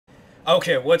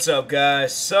Okay, what's up,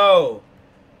 guys? So,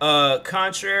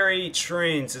 Contrary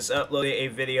Trends has uploaded a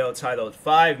video titled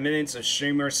 5 Minutes of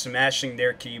Streamers Smashing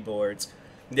Their Keyboards.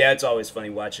 Yeah, it's always funny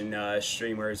watching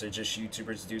streamers or just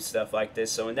YouTubers do stuff like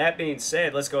this. So, with that being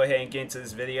said, let's go ahead and get into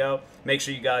this video. Make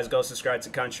sure you guys go subscribe to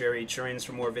Contrary Trends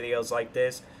for more videos like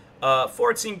this.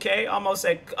 14K, almost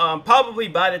at, probably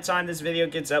by the time this video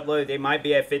gets uploaded, they might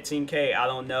be at 15K, I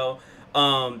don't know.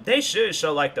 They should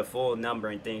show like the full number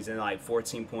and things in like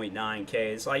 14.9K.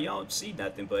 It's like you don't see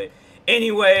nothing, but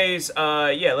anyways,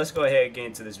 yeah, let's go ahead and get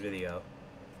into this video.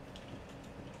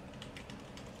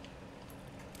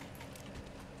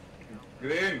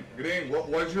 Green,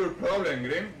 what's your problem,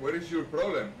 Green? What is your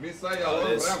problem? Missile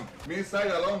alone ram.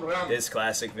 Missile alone ram. This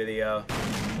classic video.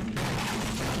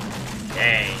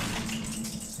 Dang.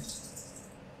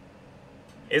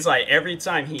 It's like every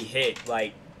time he hit,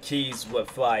 like, keys would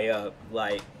fly up,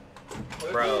 like,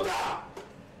 bro.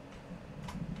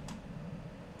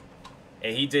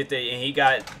 And he did the, and he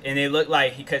got, and it looked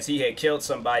like because he had killed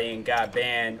somebody and got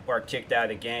banned or kicked out of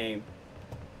the game.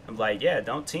 I'm like, yeah,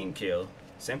 don't team kill.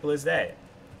 Simple as that.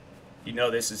 You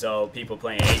know this is all people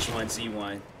playing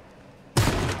H1Z1.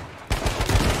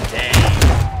 Dang.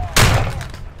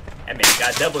 That man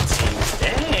got double teamed.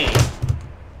 Dang.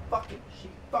 She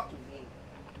fucking me.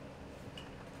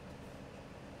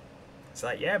 It's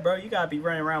like, yeah, bro, you gotta be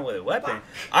running around with a weapon.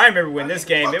 I remember when this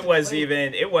game, it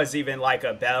wasn't even like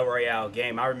a battle royale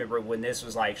game. I remember when this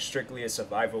was like strictly a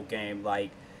survival game. Like,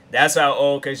 that's how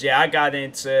old. Cause yeah, I got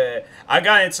into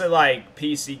like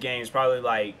PC games probably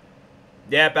like,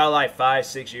 yeah, about like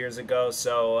 5-6 years ago.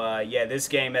 So yeah, this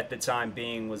game at the time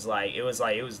being was like it was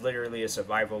literally a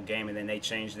survival game, and then they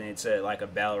changed it into like a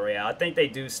battle royale. I think they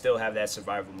do still have that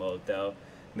survival mode though,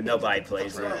 but nobody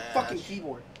plays it. Fucking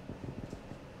keyboard.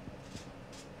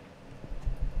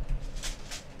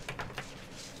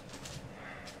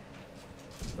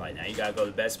 Right now, you gotta go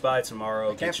to Best Buy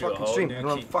tomorrow. Get you a whole stream. new I don't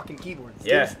have a fucking keyboard.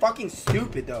 Yeah, it's fucking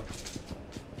stupid though.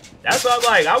 That's what I'm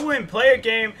like. I wouldn't play a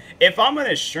game if I'm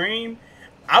gonna stream.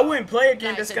 I wouldn't play a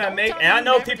game that's gonna make. And I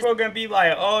know people are gonna be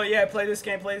like, "Oh yeah, play this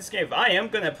game, play this game." If I am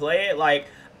gonna play it, like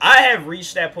I have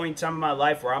reached that point in time in my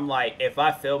life where I'm like, if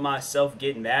I feel myself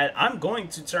getting mad, I'm going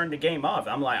to turn the game off.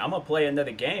 I'm like, I'm gonna play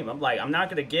another game. I'm like, I'm not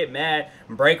gonna get mad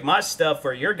and break my stuff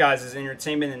for your guys'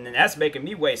 entertainment, and then that's making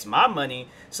me waste my money.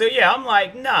 So yeah, I'm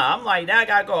like, nah. I'm like, now I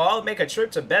gotta go. I'll make a trip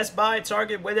to Best Buy,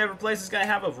 Target, whatever place is gonna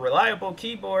have a reliable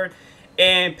keyboard,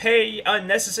 and pay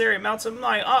unnecessary amounts. I'm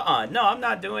like, no, I'm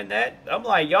not doing that. I'm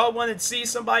like, y'all want to see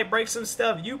somebody break some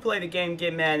stuff, you play the game,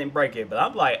 get mad, and break it. But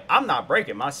I'm like, I'm not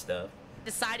breaking my stuff.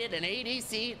 Decided an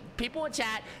ADC, people in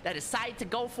chat that decide to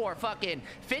go for fucking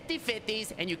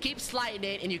 50-50s, and you keep sliding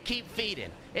it and you keep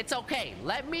feeding. It's okay.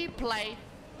 Let me play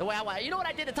the way I want. You know what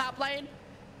I did to top lane?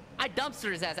 I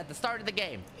dumpstered his ass at the start of the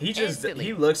game. He just,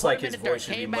 he looks like his voice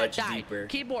should be much deeper.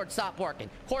 Keyboard stopped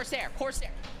working. Corsair.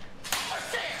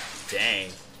 Dang.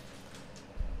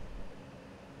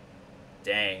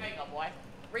 Dang. Remake, boy.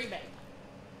 Remake.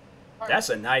 That's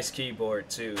a nice keyboard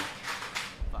too.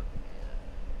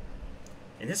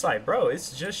 And it's like, bro,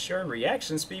 it's just your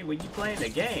reaction speed when you playing the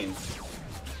game.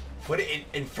 Put it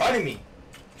in front of me.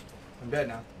 I'm dead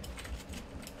now.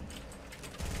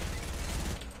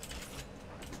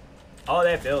 All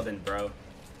that building, bro.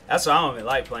 That's why I don't even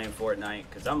like playing Fortnite.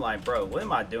 Because I'm like, bro, what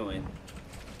am I doing?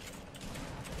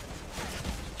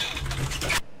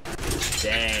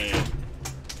 Dang.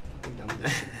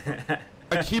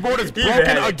 My keyboard is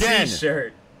broken again.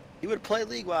 T-shirt. He would play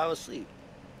League while I was asleep.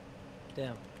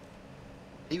 Damn.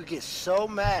 He would get so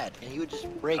mad, and he would just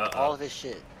break all of his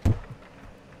shit.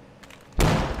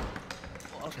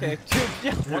 Okay, dude,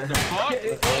 yeah. What the fuck?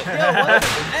 Hey,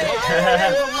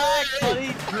 relax, buddy.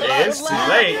 Yeah, it's too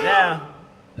late now.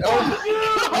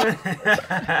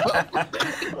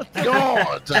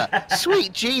 God!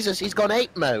 Sweet Jesus, he's gone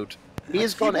ape mode. He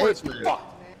has gone ape mode.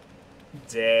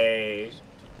 Dang.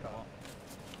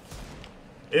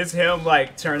 It's him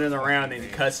like turning around and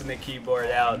cussing the keyboard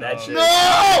out. That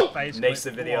just makes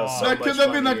the video so much funnier. That could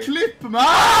have been a clip,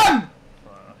 man!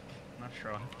 Not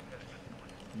sure.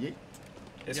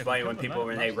 It's funny when people,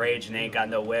 when they rage and they ain't got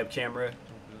no web camera.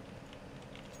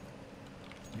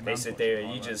 They sit there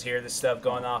and you just hear the stuff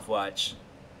going off. Watch.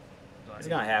 It's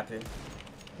gonna happen.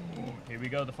 Here we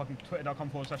go, the fucking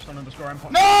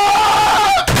twitter.com/Sun_Empire.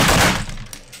 No!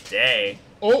 Dang.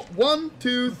 Oh, 1,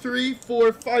 2, 3,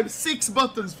 4, 5, 6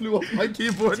 buttons flew off my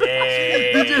keyboard.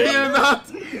 Dang. Did you hear that?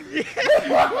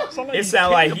 It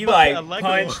sounded like he like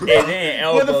punched it in,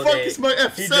 elbowed it. Where the fuck is my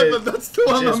F7? That's the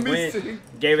one I'm missing.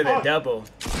 Gave it a double.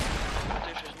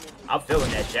 I'm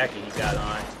feeling that jacket he got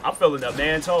on. I'm feeling the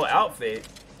man's whole outfit.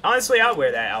 Honestly, I'd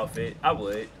wear that outfit. I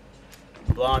would.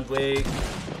 Blonde wig.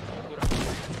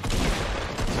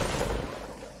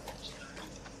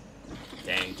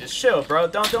 Dang, just chill, bro.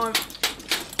 Don't do it.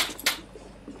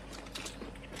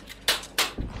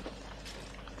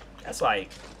 That's like,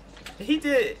 he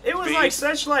did. It was like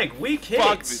such like weak hits.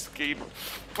 Fuck this game.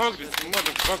 Fuck this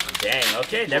motherfucker. Dang.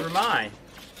 Okay, never mind.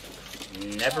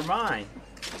 Never mind.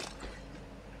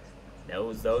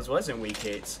 Those wasn't weak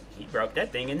hits. He broke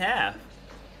that thing in half.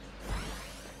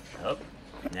 Oh,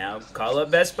 now call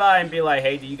up Best Buy and be like,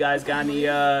 hey, do you guys got any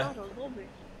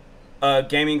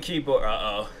gaming keyboard?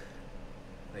 Uh-oh.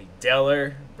 Like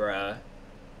Deller, bruh.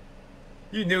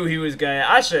 You knew he was gonna.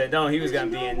 I should have known he was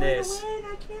gonna be in this.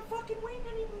 I can't fucking win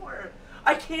anymore.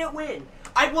 I can't win.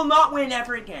 I will not win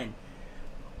ever again.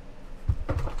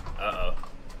 Uh-oh.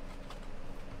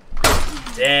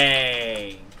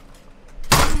 Dang.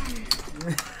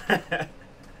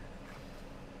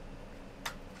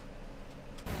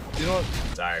 You know what?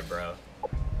 Sorry, bro.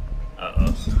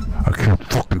 Uh-oh. I can't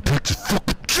fucking take this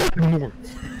fucking shit anymore.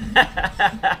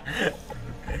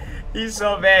 He's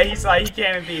so mad. He's like, he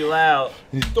can't even be loud.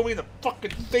 He's throwing the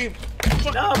fucking same.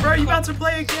 No, bro, you about to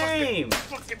play a game.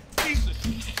 Fucking piece of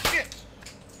shit.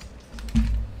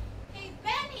 Hey,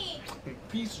 Benny! Fucking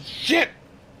piece of shit.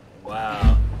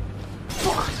 Wow.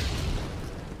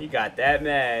 He got that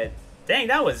mad. Dang,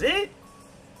 that was it?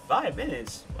 5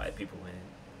 minutes. Why did people win?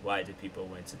 Why did people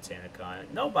went to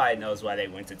TanaCon? Nobody knows why they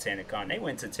went to TanaCon. They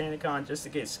went to TanaCon just to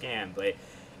get scammed. But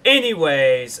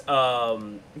anyways,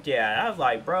 yeah, I was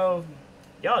like, bro,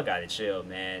 y'all gotta chill,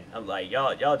 man. I'm like,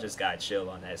 y'all just gotta chill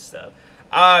on that stuff.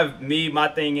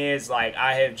 My thing is, like,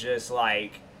 I have just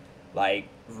like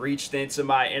reached into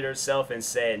my inner self and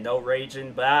said no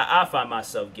raging, but I find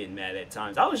myself getting mad at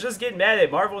times. I was just getting mad at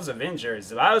Marvel's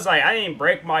Avengers. I was like, I didn't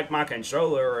break my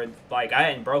controller, or like I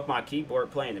hadn't broke my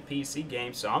keyboard playing the PC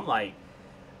game, so I'm like,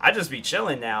 I just be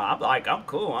chilling now. I'm like, I'm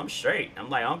cool, I'm straight. I'm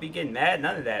like, I don't be getting mad,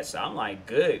 none of that. So I'm like,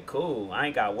 good, cool. I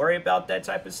ain't gotta worry about that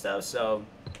type of stuff, so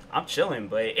I'm chilling.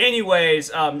 But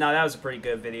anyways, no, that was a pretty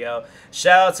good video.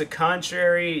 Shout out to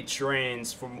Contrary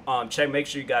Trends. Make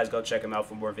sure you guys go check him out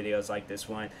for more videos like this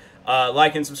one.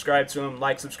 Like and subscribe to him.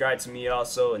 Subscribe to me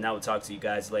also, and I will talk to you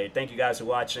guys later. Thank you guys for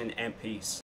watching, and peace.